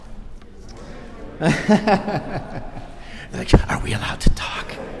Like, are we allowed to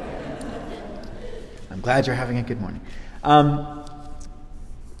talk? I'm glad you're having a good morning.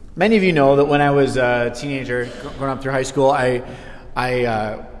 Many of you know that when I was a teenager, growing up through high school, I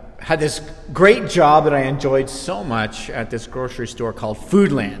had this great job that I enjoyed so much at this grocery store called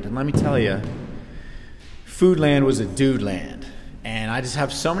Foodland. And let me tell you, Foodland was a dude land. And I just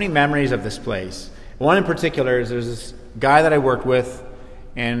have so many memories of this place. One in particular is there's this guy that I worked with,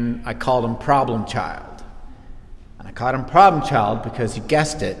 and I called him Problem Child. And I called him Problem Child because, you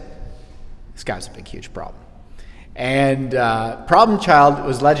guessed it, this guy's a big, huge problem. And Problem Child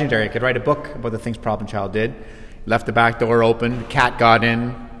was legendary. I could write a book about the things Problem Child did. Left the back door open. The cat got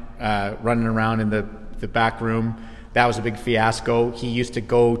in, running around in the back room. That was a big fiasco. He used to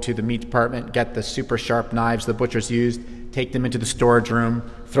go to the meat department, get the super sharp knives the butchers used, take them into the storage room,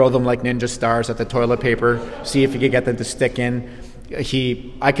 throw them like ninja stars at the toilet paper, see if he could get them to stick in.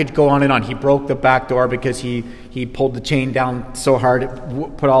 I could go on and on. He broke the back door because he pulled the chain down so hard,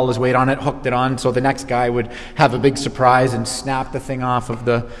 it put all his weight on it, hooked it on, so the next guy would have a big surprise and snap the thing off of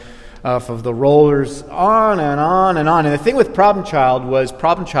the rollers, on and on and on. And the thing with Problem Child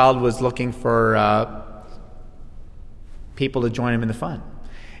was looking for people to join him in the fun.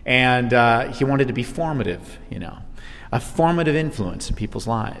 And he wanted to be formative, a formative influence in people's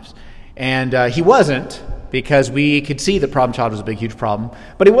lives. And he wasn't, because we could see that Problem Child was a big, huge problem.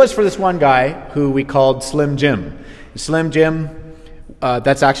 But he was for this one guy who we called Slim Jim. Slim Jim,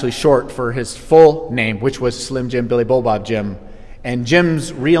 that's actually short for his full name, which was Slim Jim Billy Bo Bob Jim. And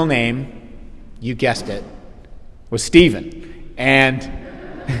Jim's real name, you guessed it, was Stephen. And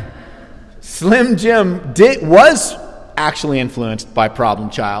Slim Jim was actually influenced by Problem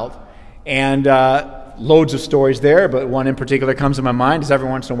Child. And loads of stories there, but one in particular comes to my mind is every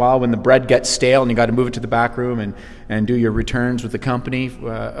once in a while when the bread gets stale and you got to move it to the back room and do your returns with the company.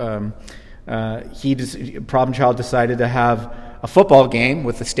 Problem Child decided to have a football game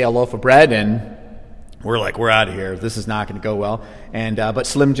with a stale loaf of bread, and we're out of here. This is not going to go well. And but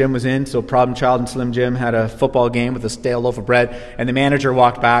Slim Jim was in, so Problem Child and Slim Jim had a football game with a stale loaf of bread, and the manager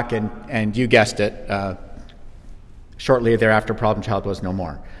walked back, and you guessed it, shortly thereafter, Problem Child was no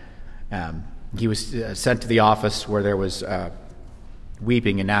more. He was sent to the office where there was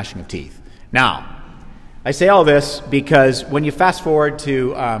weeping and gnashing of teeth. Now, I say all this because when you fast forward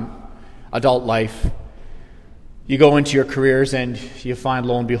to adult life, you go into your careers and you find,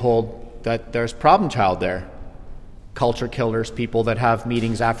 lo and behold, that there's Problem Child there. Culture killers, people that have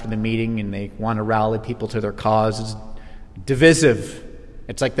meetings after the meeting and they want to rally people to their cause. It's divisive.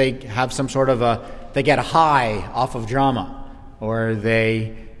 It's like they have some sort of they get a high off of drama, or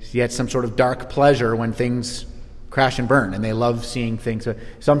they get some sort of dark pleasure when things crash and burn, and they love seeing things.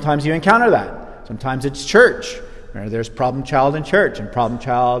 Sometimes you encounter that. Sometimes it's church. There's Problem Child in church, and Problem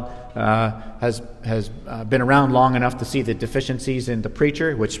Child has been around long enough to see the deficiencies in the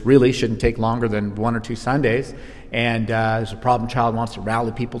preacher, which really shouldn't take longer than 1 or 2 Sundays. And so Problem Child wants to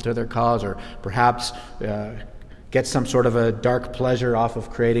rally people to their cause, or perhaps get some sort of a dark pleasure off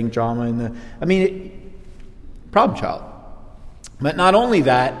of creating drama Problem Child. But not only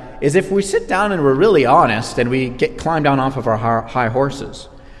that, is if we sit down and we're really honest and we climb down off of our high horses,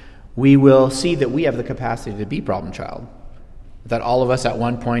 we will see that we have the capacity to be Problem Child. That all of us at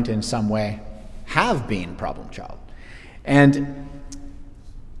one point in some way have been Problem Child. And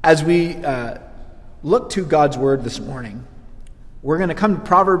as we look to God's Word this morning, we're going to come to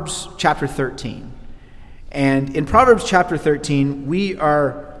Proverbs chapter 13. And in Proverbs chapter 13, we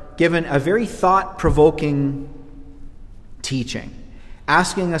are given a very thought-provoking teaching,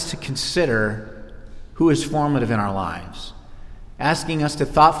 asking us to consider who is formative in our lives, asking us to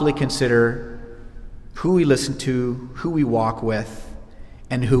thoughtfully consider who we listen to, who we walk with,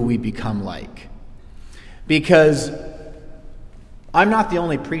 and who we become like. Because I'm not the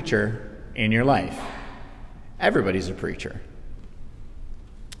only preacher in your life. Everybody's a preacher.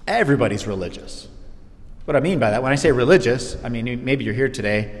 Everybody's religious. What I mean by that, when I say religious, I mean maybe you're here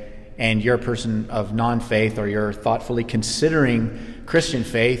today and you're a person of non-faith, or you're thoughtfully considering Christian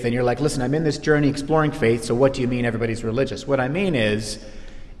faith, and you're like, listen, I'm in this journey exploring faith, so what do you mean everybody's religious? What I mean is,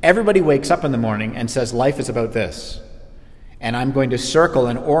 everybody wakes up in the morning and says, life is about this. And I'm going to circle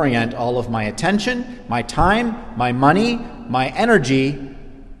and orient all of my attention, my time, my money, my energy,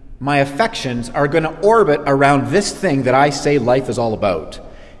 my affections are going to orbit around this thing that I say life is all about.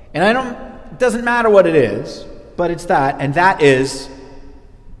 And it doesn't matter what it is, but it's that, and that is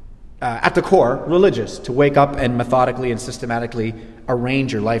at the core, religious, to wake up and methodically and systematically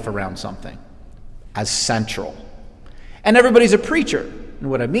arrange your life around something as central. And everybody's a preacher. And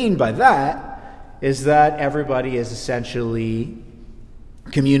what I mean by that is that everybody is essentially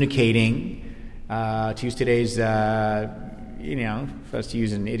communicating To use today's, for us to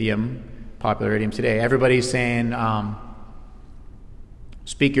use an idiom, popular idiom today, everybody's saying,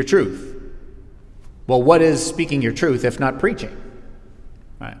 speak your truth. Well, what is speaking your truth if not preaching?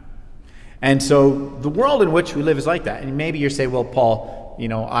 Right? And so the world in which we live is like that. And maybe you say, well, Paul,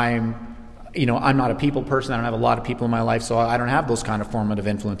 I'm not a people person. I don't have a lot of people in my life, so I don't have those kind of formative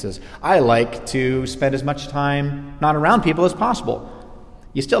influences. I like to spend as much time not around people as possible.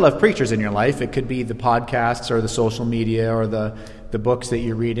 You still have preachers in your life. It could be the podcasts or the social media or the books that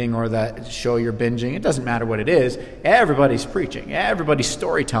you're reading or that show you're binging. It doesn't matter what it is. Everybody's preaching. Everybody's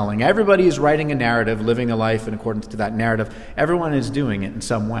storytelling. Everybody is writing a narrative, living a life in accordance to that narrative. Everyone is doing it in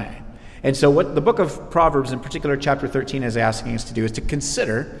some way. And so what the book of Proverbs, in particular chapter 13, is asking us to do is to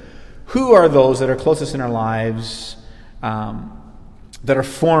consider who are those that are closest in our lives that are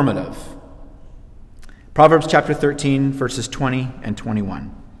formative. Proverbs chapter 13, verses 20 and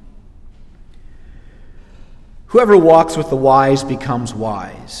 21. Whoever walks with the wise becomes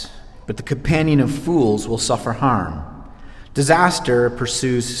wise, but the companion of fools will suffer harm. Disaster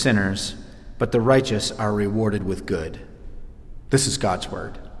pursues sinners, but the righteous are rewarded with good. This is God's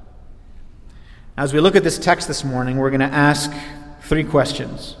word. As we look at this text this morning, we're going to ask 3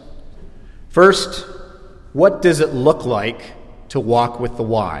 questions. First, what does it look like to walk with the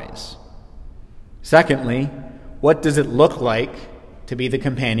wise? Secondly, what does it look like to be the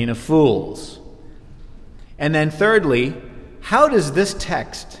companion of fools? And then thirdly, how does this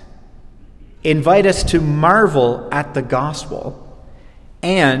text invite us to marvel at the gospel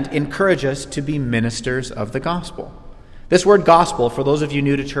and encourage us to be ministers of the gospel? This word gospel, for those of you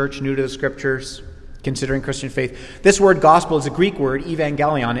new to church, new to the scriptures, considering Christian faith, this word gospel is a Greek word,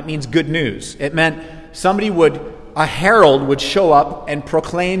 evangelion. It means good news. It meant a herald would show up and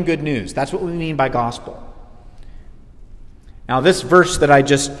proclaim good news. That's what we mean by gospel. Now, this verse that I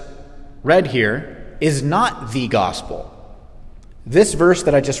just read here is not the gospel. This verse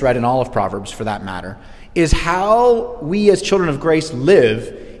that I just read in all of Proverbs, for that matter, is how we as children of grace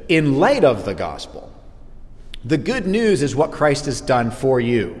live in light of the gospel. The good news is what Christ has done for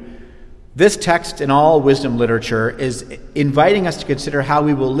you. This text in all wisdom literature is inviting us to consider how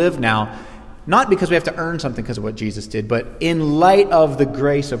we will live now, not because we have to earn something because of what Jesus did, but in light of the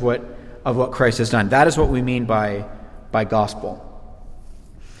grace of what Christ has done. That is what we mean by gospel.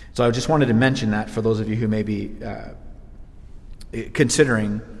 So I just wanted to mention that for those of you who may be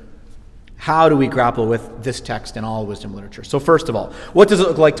considering how do we grapple with this text in all wisdom literature. So first of all, what does it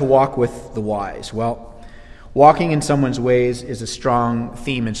look like to walk with the wise? Well, walking in someone's ways is a strong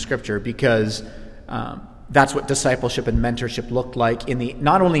theme in Scripture because that's what discipleship and mentorship looked like in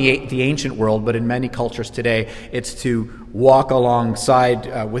not only the ancient world, but in many cultures today. It's to walk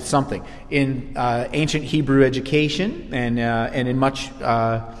alongside with something. In ancient Hebrew education and in much,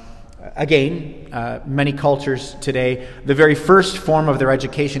 many cultures today, the very first form of their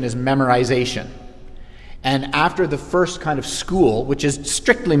education is memorization. And after the first kind of school, which is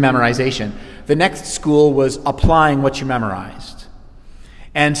strictly memorization, the next school was applying what you memorized.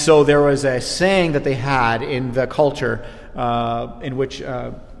 And so there was a saying that they had in the culture in which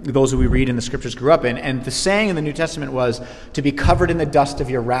those who we read in the scriptures grew up in. And the saying in the New Testament was to be covered in the dust of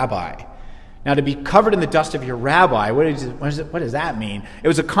your rabbi. Now, to be covered in the dust of your rabbi, what does that mean? It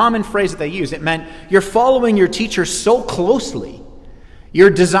was a common phrase that they used. It meant you're following your teacher so closely. You're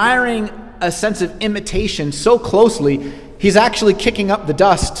desiring a sense of imitation so closely, he's actually kicking up the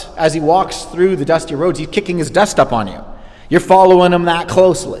dust as he walks through the dusty roads. He's kicking his dust up on you. You're following him that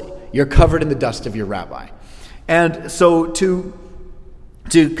closely. You're covered in the dust of your rabbi. And so to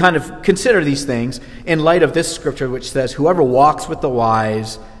kind of consider these things in light of this scripture which says, whoever walks with the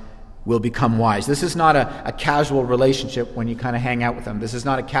wise will become wise. This is not a casual relationship when you kind of hang out with them. This is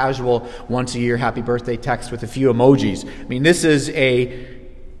not a casual once-a-year happy birthday text with a few emojis. I mean, this is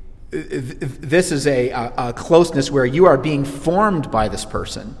a closeness where you are being formed by this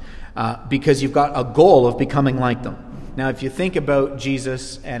person because you've got a goal of becoming like them. Now, if you think about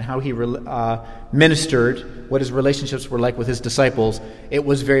Jesus and how he ministered, what his relationships were like with his disciples, it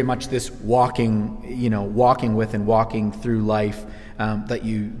was very much this walking with and walking through life that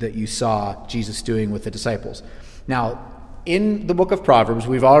you saw Jesus doing with the disciples. Now, in the book of Proverbs,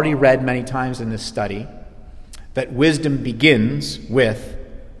 we've already read many times in this study that wisdom begins with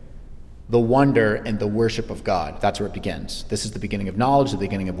the wonder and the worship of God. That's where it begins. This is the beginning of knowledge, the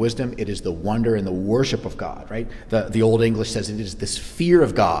beginning of wisdom. It is the wonder and the worship of God, right? The Old English says it is this fear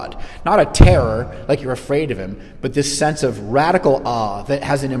of God. Not a terror, like you're afraid of him, but this sense of radical awe that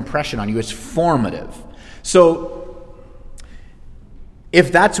has an impression on you. It's formative. So,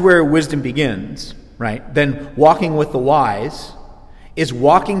 if that's where wisdom begins, right, then walking with the wise is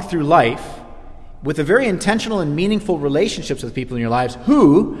walking through life with a very intentional and meaningful relationships with people in your lives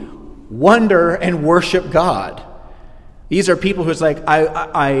who wonder and worship God. These are people who's like,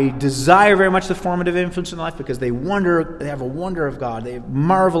 I desire very much the formative influence in life because they have a wonder of God. They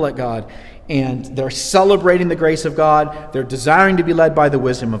marvel at God. And they're celebrating the grace of God. They're desiring to be led by the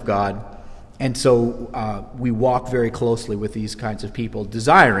wisdom of God. And so we walk very closely with these kinds of people,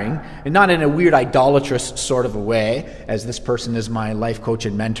 desiring, and not in a weird idolatrous sort of a way, as this person is my life coach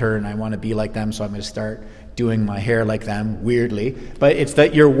and mentor and I want to be like them, so I'm going to start doing my hair like them, weirdly. But it's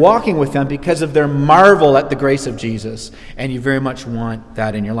that you're walking with them because of their marvel at the grace of Jesus, and you very much want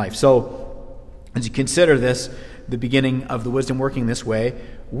that in your life. So as you consider this, the beginning of the wisdom working this way,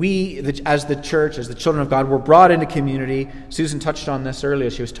 we, as the church, as the children of God, we're brought into community. Susan touched on this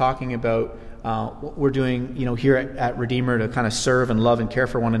earlier. She was talking about what we're doing, here at Redeemer to kind of serve and love and care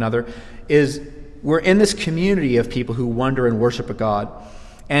for one another, is we're in this community of people who wonder and worship a God.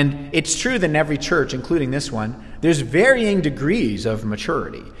 And it's true that in every church, including this one, there's varying degrees of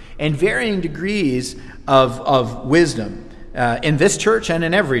maturity and varying degrees of wisdom in this church and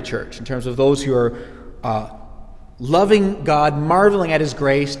in every church, in terms of those who are loving God, marveling at His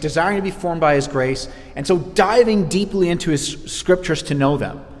grace, desiring to be formed by His grace, and so diving deeply into His scriptures to know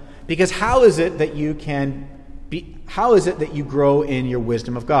them. Because how is it that you grow in your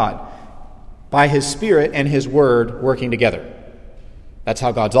wisdom of God? By His Spirit and His Word working together. That's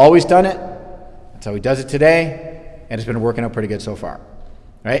how God's always done it. That's how He does it today, and it's been working out pretty good so far.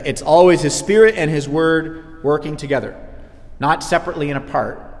 Right? It's always His Spirit and His Word working together, not separately and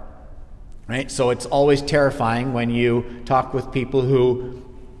apart. Right? So it's always terrifying when you talk with people who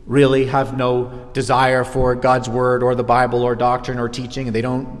really have no desire for God's Word or the Bible or doctrine or teaching, and they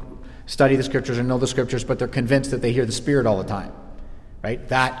don't study the Scriptures or know the Scriptures, but they're convinced that they hear the Spirit all the time. Right?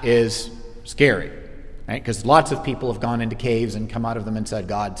 That is scary. Right? Because lots of people have gone into caves and come out of them and said,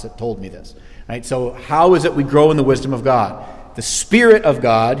 God told me this. Right? So how is it we grow in the wisdom of God? The Spirit of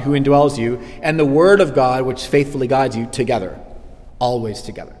God who indwells you and the Word of God which faithfully guides you together. Always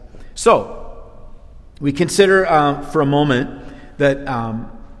together. So, we consider for a moment that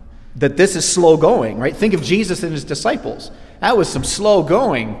this is slow going, right? Think of Jesus and His disciples. That was some slow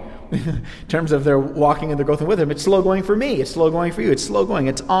going in terms of their walking and their growth with Him. It's slow going for me. It's slow going for you. It's slow going.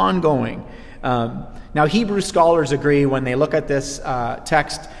 It's ongoing. Now, Hebrew scholars agree when they look at this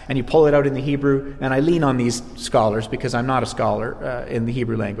text and you pull it out in the Hebrew, and I lean on these scholars because I'm not a scholar in the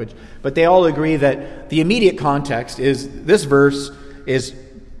Hebrew language, but they all agree that the immediate context is this verse is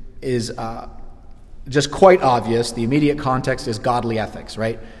just quite obvious. The immediate context is godly ethics,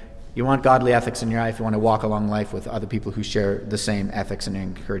 right? You want godly ethics in your life. You want to walk along life with other people who share the same ethics and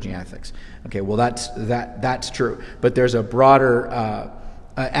encouraging ethics. Okay, well that's true. But there's a broader,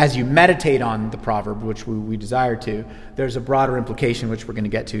 as you meditate on the proverb, which we desire to, there's a broader implication which we're going to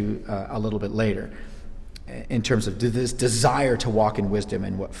get to a little bit later, in terms of this desire to walk in wisdom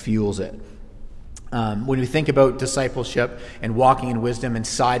and what fuels it. When we think about discipleship and walking in wisdom and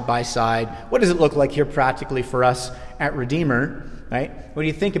side by side, what does it look like here practically for us at Redeemer? Right? When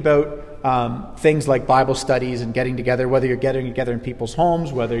you think about things like Bible studies and getting together, whether you're getting together in people's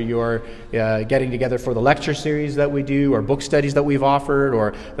homes, whether you're getting together for the lecture series that we do, or book studies that we've offered,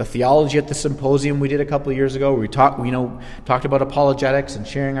 or the theology at the symposium we did a couple of years ago, where we talked about apologetics and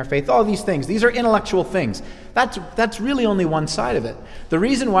sharing our faith. All these things, these are intellectual things. That's really only one side of it. The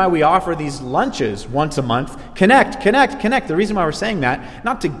reason why we offer these lunches once a month, connect. The reason why we're saying that,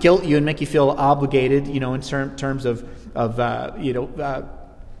 not to guilt you and make you feel obligated, in terms of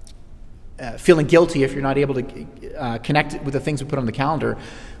feeling guilty if you're not able to connect with the things we put on the calendar,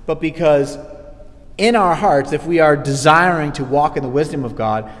 but because in our hearts, if we are desiring to walk in the wisdom of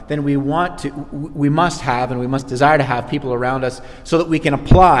God, then we must desire to have people around us so that we can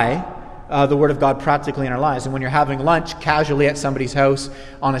apply the Word of God practically in our lives. And when you're having lunch casually at somebody's house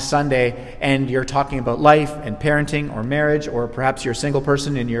on a Sunday and you're talking about life and parenting or marriage, or perhaps you're a single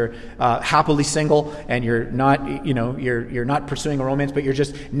person and you're happily single and you're not, you're not pursuing a romance, but you're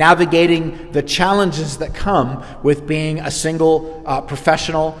just navigating the challenges that come with being a single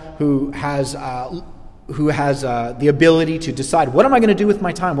professional who has the ability to decide, what am I going to do with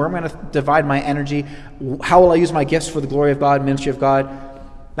my time? Where am I going to divide my energy? How will I use my gifts for the glory of God, ministry of God?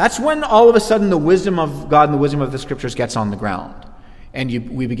 That's when all of a sudden the wisdom of God and the wisdom of the Scriptures gets on the ground, and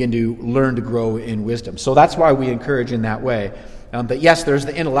we begin to learn to grow in wisdom. So that's why we encourage in that way. But yes, there's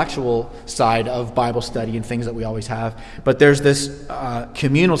the intellectual side of Bible study and things that we always have, but there's this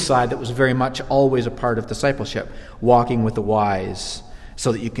communal side that was very much always a part of discipleship, walking with the wise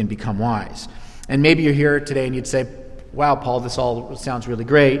so that you can become wise. And maybe you're here today and you'd say, wow, Paul, this all sounds really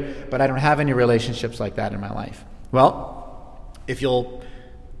great, but I don't have any relationships like that in my life. Well, if you'll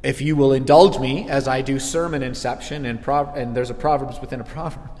if you will indulge me as I do sermon inception, and there's a Proverbs within a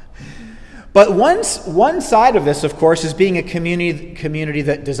proverb. But one side of this, of course, is being a community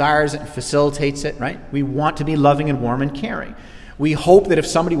that desires and facilitates it, right? We want to be loving and warm and caring. We hope that if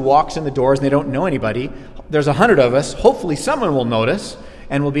somebody walks in the doors and they don't know anybody, there's 100 of us, hopefully someone will notice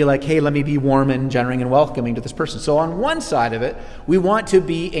and will be like, hey, let me be warm and generating and welcoming to this person. So on one side of it, we want to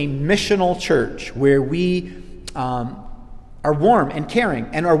be a missional church where we are warm and caring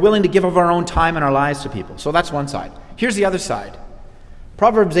and are willing to give of our own time and our lives to people. So that's one side. Here's the other side.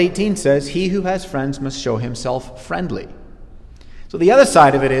 Proverbs 18 says, he who has friends must show himself friendly. So the other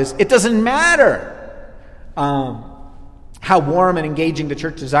side of it is, it doesn't matter how warm and engaging the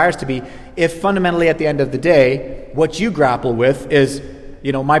church desires to be if fundamentally at the end of the day, what you grapple with is,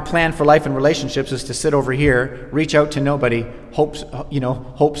 my plan for life and relationships is to sit over here, reach out to nobody,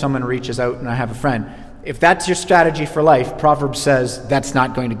 hope someone reaches out and I have a friend. If that's your strategy for life, Proverbs says that's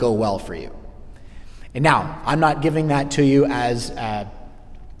not going to go well for you. And now, I'm not giving that to you as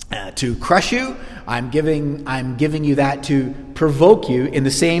to crush you. I'm giving you that to provoke you in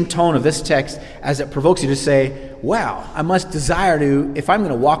the same tone of this text as it provokes you to say, wow, I must desire to, if I'm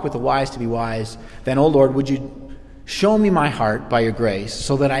going to walk with the wise to be wise, then, oh Lord, would you show me my heart by your grace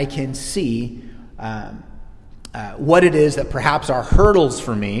so that I can see what it is that perhaps are hurdles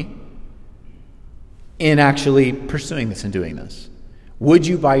for me in actually pursuing this and doing this. Would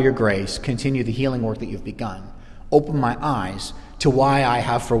you, by your grace, continue the healing work that you've begun? Open my eyes to why I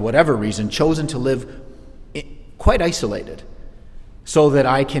have, for whatever reason, chosen to live quite isolated so that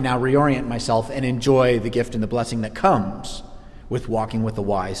I can now reorient myself and enjoy the gift and the blessing that comes with walking with the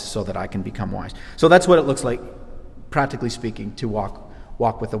wise so that I can become wise. So that's what it looks like, practically speaking, to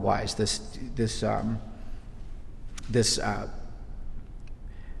walk with the wise. This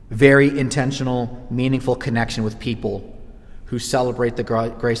very intentional, meaningful connection with people who celebrate the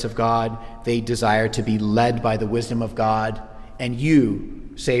grace of God. They desire to be led by the wisdom of God. And you,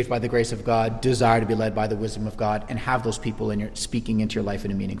 saved by the grace of God, desire to be led by the wisdom of God and have those people speaking into your life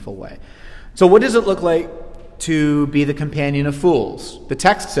in a meaningful way. So what does it look like to be the companion of fools? The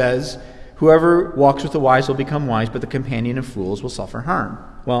text says, whoever walks with the wise will become wise, but the companion of fools will suffer harm.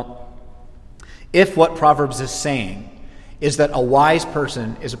 Well, if what Proverbs is saying is that a wise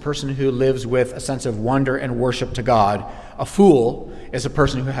person is a person who lives with a sense of wonder and worship to God, a fool is a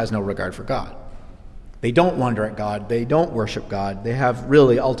person who has no regard for God. They don't wonder at God. They don't worship God. They have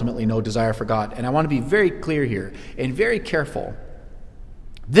really ultimately no desire for God. And I want to be very clear here and very careful.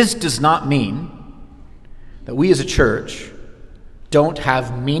 This does not mean that we as a church don't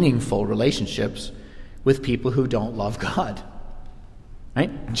have meaningful relationships with people who don't love God.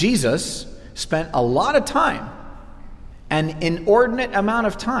 Right? Jesus spent a lot of time, an inordinate amount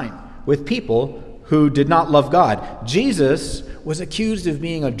of time, with people who did not love God. Jesus was accused of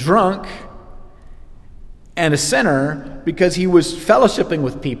being a drunk and a sinner because he was fellowshipping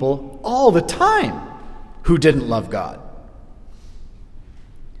with people all the time who didn't love God.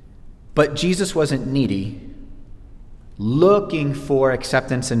 But Jesus wasn't needy, looking for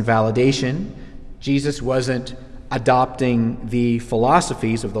acceptance and validation. Jesus wasn't adopting the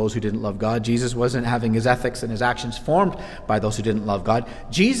philosophies of those who didn't love God. Jesus wasn't having his ethics and his actions formed by those who didn't love God.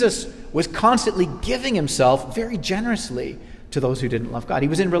 Jesus was constantly giving himself very generously to those who didn't love God. He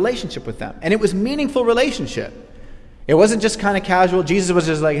was in relationship with them, and it was meaningful relationship. It wasn't just kind of casual. Jesus was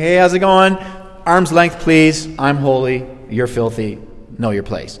just like, hey, how's it going? Arm's length, please. I'm holy. You're filthy. Know your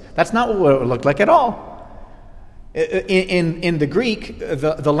place. That's not what it looked like at all. In the Greek,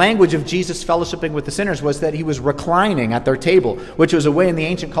 the language of Jesus fellowshipping with the sinners was that he was reclining at their table, which was a way in the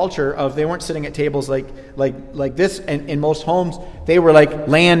ancient culture of they weren't sitting at tables like this. And in most homes, they were like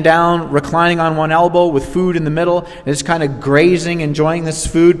laying down, reclining on one elbow with food in the middle, and just kind of grazing, enjoying this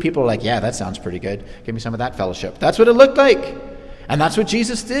food. People are like, yeah, that sounds pretty good. Give me some of that fellowship. That's what it looked like. And that's what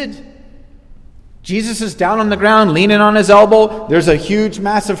Jesus did. Jesus is down on the ground, leaning on his elbow. There's a huge,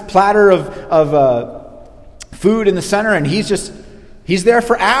 massive platter of food in the center, and he's there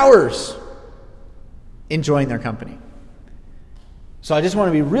for hours enjoying their company. So I just want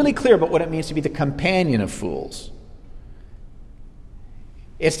to be really clear about what it means to be the companion of fools.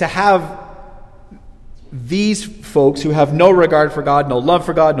 It's to have these folks who have no regard for God, no love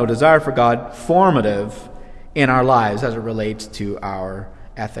for God, no desire for God, formative in our lives as it relates to our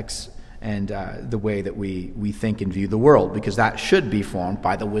ethics and the way that we think and view the world, because that should be formed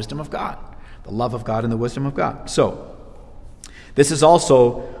by the wisdom of God. The love of God and the wisdom of God. So, this is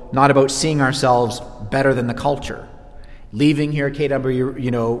also not about seeing ourselves better than the culture. Leaving here at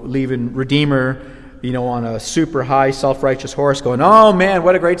KW, leaving Redeemer, on a super high self-righteous horse going, oh man,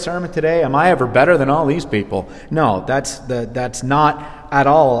 what a great sermon today. Am I ever better than all these people? No, that's not at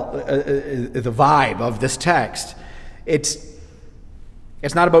all the vibe of this text. It's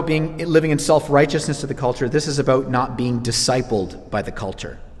not about living in self-righteousness to the culture. This is about not being discipled by the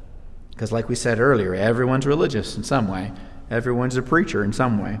culture. Because like we said earlier, everyone's religious in some way. Everyone's a preacher in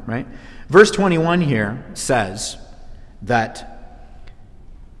some way, right? Verse 21 here says that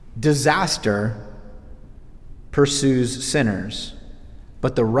disaster pursues sinners,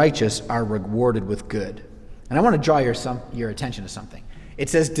 but the righteous are rewarded with good. And I want to draw your attention to something. It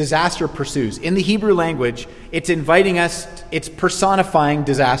says disaster pursues. In the Hebrew language, it's inviting us, it's personifying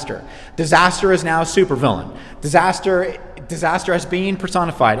disaster. Disaster is now a supervillain. Disaster has been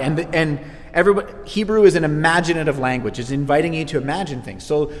personified. And everybody, Hebrew is an imaginative language. It's inviting you to imagine things.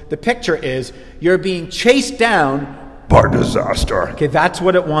 So the picture is you're being chased down by disaster. Okay, that's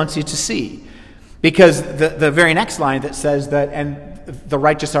what it wants you to see. Because the very next line that says that, and the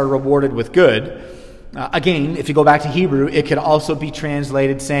righteous are rewarded with good, again, if you go back to Hebrew, it could also be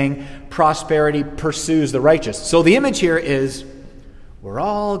translated saying prosperity pursues the righteous. So the image here is we're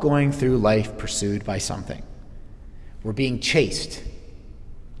all going through life pursued by something. We're being chased.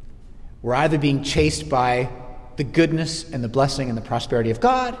 We're either being chased by the goodness and the blessing and the prosperity of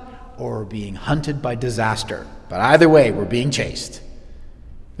God, or we're being hunted by disaster. But either way, we're being chased.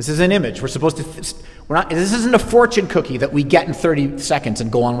 This is an image. We're supposed to... This isn't a fortune cookie that we get in 30 seconds and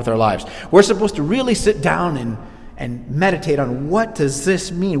go on with our lives. We're supposed to really sit down and meditate on what does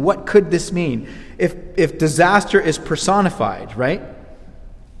this mean? What could this mean? If disaster is personified, right?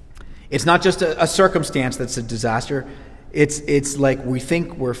 It's not just a circumstance that's a disaster. It's like we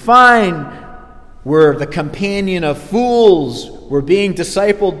think we're fine. We're the companion of fools. We're being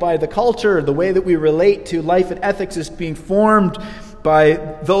discipled by the culture. The way that we relate to life and ethics is being formed by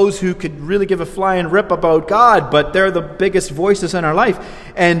those who could really give a flying rip about God, but they're the biggest voices in our life.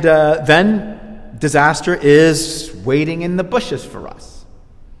 And then disaster is waiting in the bushes for us.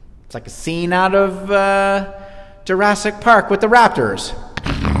 It's like a scene out of Jurassic Park with the raptors.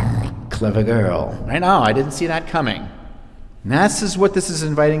 Clever girl. Right now, I didn't see that coming. And this is what this is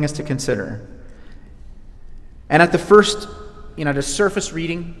inviting us to consider. And at the first, the surface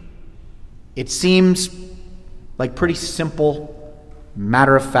reading, it seems like pretty simple,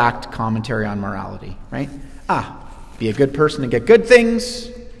 matter-of-fact commentary on morality, right? Be a good person and get good things.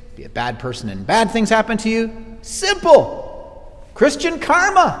 Be a bad person and bad things happen to you. Simple. Christian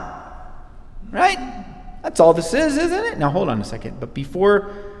karma, right? That's all this is, isn't it? Now, hold on a second. But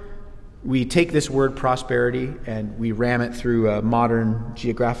before we take this word prosperity and we ram it through a modern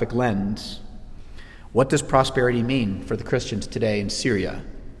geographic lens, what does prosperity mean for the Christians today in Syria?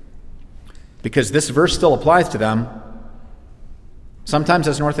 Because this verse still applies to them. Sometimes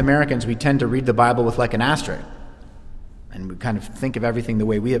as North Americans, we tend to read the Bible with like an asterisk. And we kind of think of everything the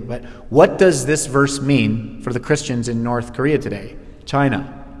way we have. But what does this verse mean for the Christians in North Korea today?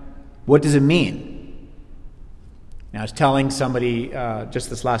 China? What does it mean? Now, I was telling somebody just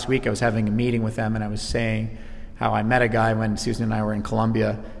this last week, I was having a meeting with them, and I was saying how I met a guy when Susan and I were in Colombia,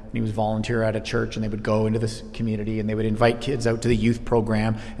 and he was a volunteer at a church, and they would go into this community, and they would invite kids out to the youth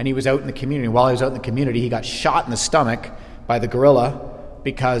program, and he was out in the community. While he was out in the community, he got shot in the stomach by the guerrilla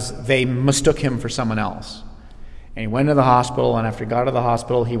because they mistook him for someone else. And he went to the hospital, and after he got to the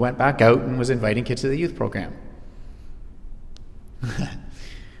hospital, he went back out and was inviting kids to the youth program.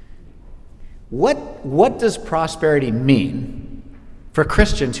 What does prosperity mean for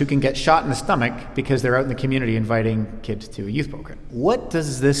Christians who can get shot in the stomach because they're out in the community inviting kids to a youth program? What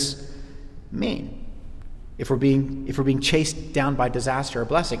does this mean if we're being chased down by disaster or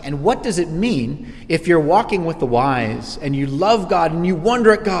blessing? And what does it mean if you're walking with the wise and you love God and you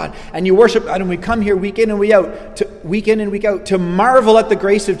wonder at God and you worship God, and we come here week in and week out to marvel at the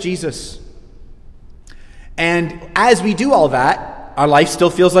grace of Jesus? And as we do all that, our life still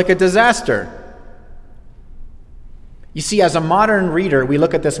feels like a disaster. You see, as a modern reader, we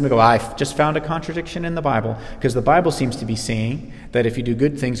look at this and we go, I've just found a contradiction in the Bible, because the Bible seems to be saying that if you do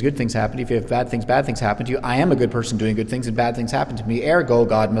good things happen to you. If you have bad things happen to you. I am a good person doing good things, and bad things happen to me. Ergo,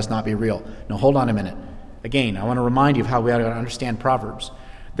 God must not be real. Now, hold on a minute. Again, I want to remind you of how we ought to understand Proverbs.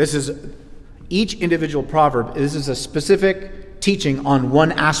 This is each individual proverb. This is a specific teaching on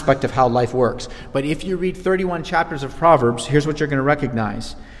one aspect of how life works. But if you read 31 chapters of Proverbs, here's what you're going to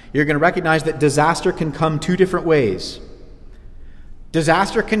recognize. You're going to recognize that disaster can come two different ways.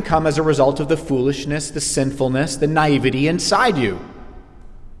 Disaster can come as a result of the foolishness, the sinfulness, the naivety inside you,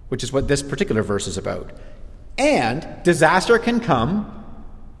 which is what this particular verse is about. And disaster can come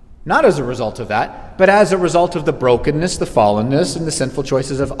not as a result of that, but as a result of the brokenness, the fallenness, and the sinful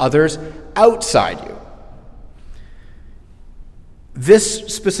choices of others outside you. This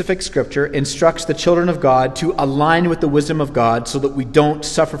specific scripture instructs the children of God to align with the wisdom of God so that we don't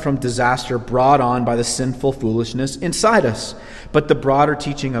suffer from disaster brought on by the sinful foolishness inside us. But the broader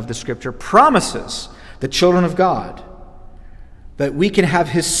teaching of the scripture promises the children of God that we can have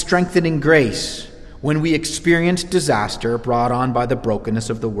his strengthening grace when we experience disaster brought on by the brokenness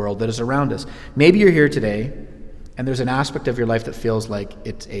of the world that is around us. Maybe you're here today and there's an aspect of your life that feels like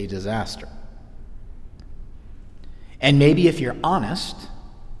it's a disaster. And maybe if you're honest,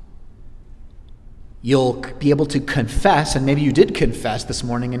 you'll be able to confess, and maybe you did confess this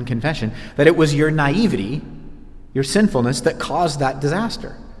morning in confession, that it was your naivety, your sinfulness, that caused that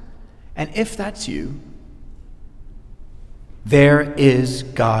disaster. And if that's you, there is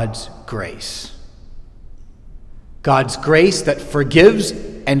God's grace. God's grace that forgives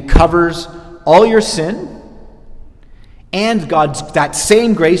and covers all your sin, and that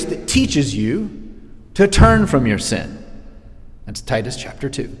same grace that teaches you to turn from your sin. That's Titus chapter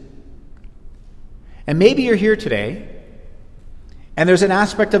 2. And maybe you're here today, and there's an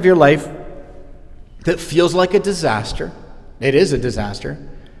aspect of your life that feels like a disaster. It is a disaster,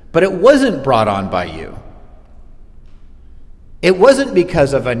 but it wasn't brought on by you. It wasn't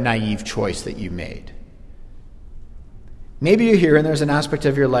because of a naive choice that you made. Maybe you're here and there's an aspect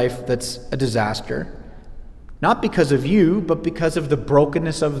of your life that's a disaster, not because of you, but because of the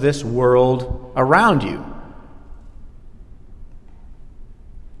brokenness of this world around you.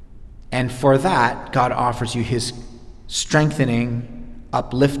 And for that, God offers you his strengthening,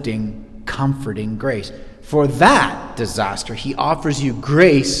 uplifting, comforting grace. For that disaster, he offers you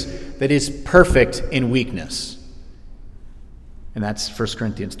grace that is perfect in weakness. And that's 1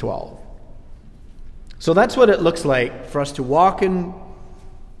 Corinthians 12. So that's what it looks like for us to walk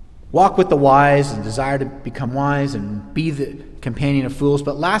with the wise and desire to become wise and be the companion of fools.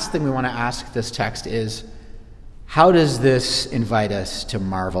 But last thing we want to ask this text is, how does this invite us to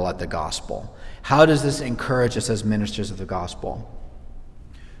marvel at the gospel? How does this encourage us as ministers of the gospel?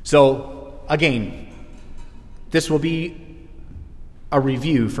 So, again, this will be a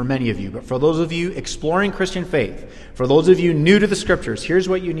review for many of you, but for those of you exploring Christian faith, for those of you new to the scriptures, here's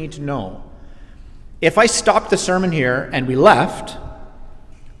what you need to know. If I stopped the sermon here and we left,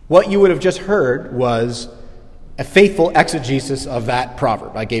 what you would have just heard was a faithful exegesis of that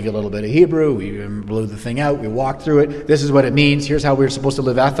proverb. I gave you a little bit of Hebrew, we blew the thing out, we walked through it. This is what it means. Here's how we're supposed to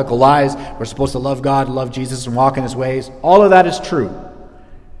live ethical lives. We're supposed to love God, love Jesus, and walk in his ways. All of that is true.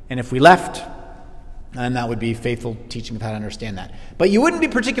 And if we left, then that would be faithful teaching of how to understand that. But you wouldn't be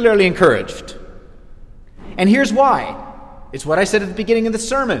particularly encouraged. And here's why. It's what I said at the beginning of the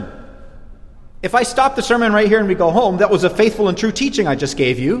sermon. If I stop the sermon right here and we go home, that was a faithful and true teaching I just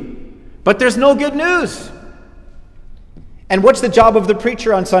gave you, but there's no good news. And what's the job of the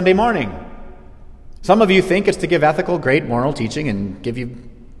preacher on Sunday morning? Some of you think it's to give ethical, great moral teaching and give you,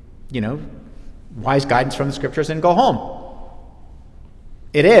 wise guidance from the scriptures and go home.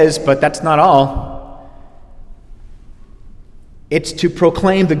 It is, but that's not all. It's to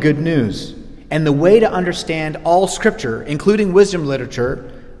proclaim the good news. And the way to understand all scripture, including wisdom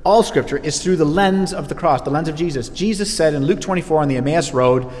literature, all scripture, is through the lens of the cross, the lens of Jesus. Jesus said in Luke 24 on the Emmaus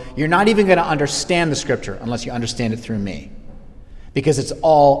Road, you're not even going to understand the scripture unless you understand it through me, because it's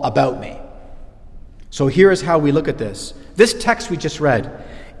all about me. So here is how we look at this. This text we just read,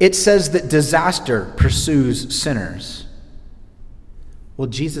 it says that disaster pursues sinners. Well,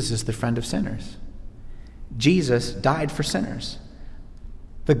 Jesus is the friend of sinners. Jesus died for sinners.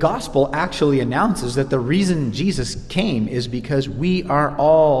 The gospel actually announces that the reason Jesus came is because we are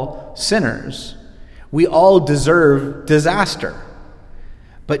all sinners. We all deserve disaster.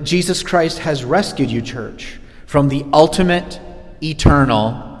 But Jesus Christ has rescued you, church, from the ultimate,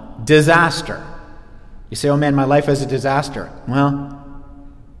 eternal disaster. You say, oh man, my life is a disaster. Well,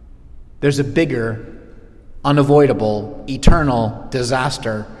 there's a bigger, unavoidable, eternal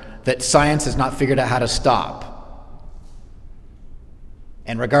disaster that science has not figured out how to stop.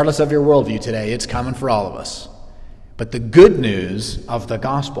 And regardless of your worldview today, it's coming for all of us. But the good news of the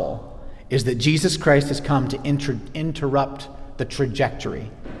gospel is that Jesus Christ has come to interrupt the trajectory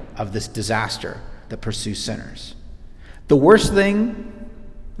of this disaster that pursues sinners. The worst thing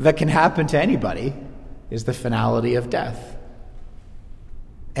that can happen to anybody is the finality of death.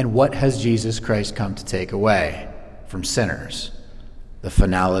 And what has Jesus Christ come to take away from sinners? The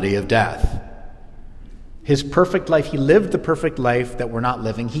finality of death. His perfect life, he lived the perfect life that we're not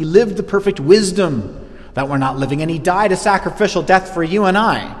living. He lived the perfect wisdom that we're not living. And he died a sacrificial death for you and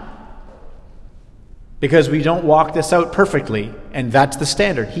I, because we don't walk this out perfectly. And that's the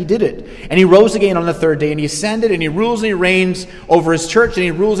standard. He did it. And he rose again on the third day, and he ascended, and he rules and he reigns over his church, and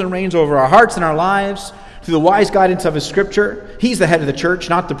he rules and reigns over our hearts and our lives through the wise guidance of his scripture. He's the head of the church,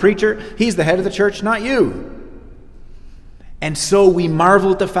 not the preacher. He's the head of the church, not you. And so we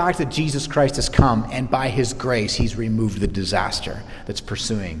marvel at the fact that Jesus Christ has come, and by his grace, he's removed the disaster that's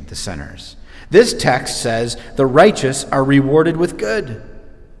pursuing the sinners. This text says the righteous are rewarded with good.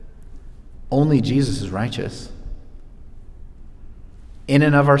 Only Jesus is righteous. In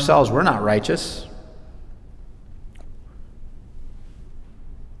and of ourselves, we're not righteous.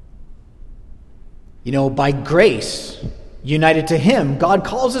 You know, by grace, united to him, God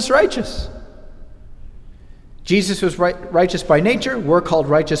calls us righteous. Jesus was righteous by nature. We're called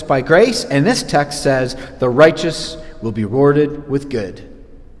righteous by grace. And this text says the righteous will be rewarded with good.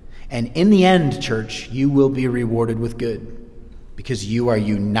 And in the end, church, you will be rewarded with good because you are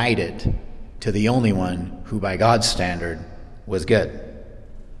united to the only one who, by God's standard, was good.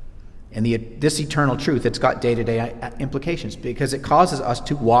 And this eternal truth, it's got day-to-day implications because it causes us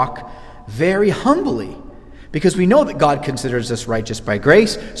to walk very humbly, because we know that God considers us righteous by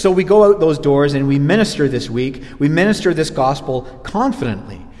grace. So we go out those doors and we minister this week. We minister this gospel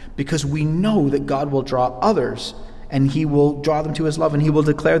confidently because we know that God will draw others and he will draw them to his love and he will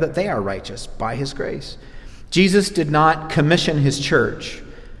declare that they are righteous by his grace. Jesus did not commission his church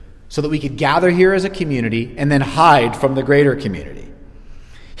so that we could gather here as a community and then hide from the greater community.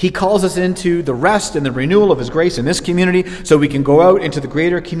 He calls us into the rest and the renewal of his grace in this community so we can go out into the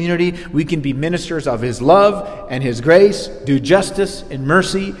greater community. We can be ministers of his love and his grace, do justice and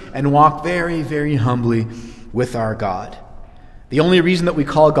mercy, and walk very, very humbly with our God. The only reason that we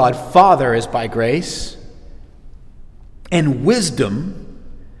call God Father is by grace. And wisdom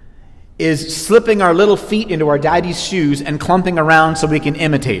is slipping our little feet into our daddy's shoes and clumping around so we can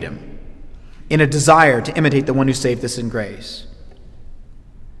imitate him in a desire to imitate the one who saved us in grace.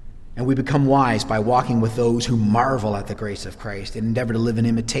 And we become wise by walking with those who marvel at the grace of Christ and endeavor to live in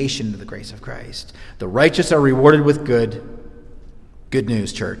imitation of the grace of Christ. The righteous are rewarded with good. Good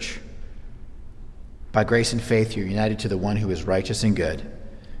news, church. By grace and faith, you're united to the one who is righteous and good.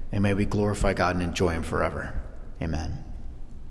 And may we glorify God and enjoy him forever. Amen.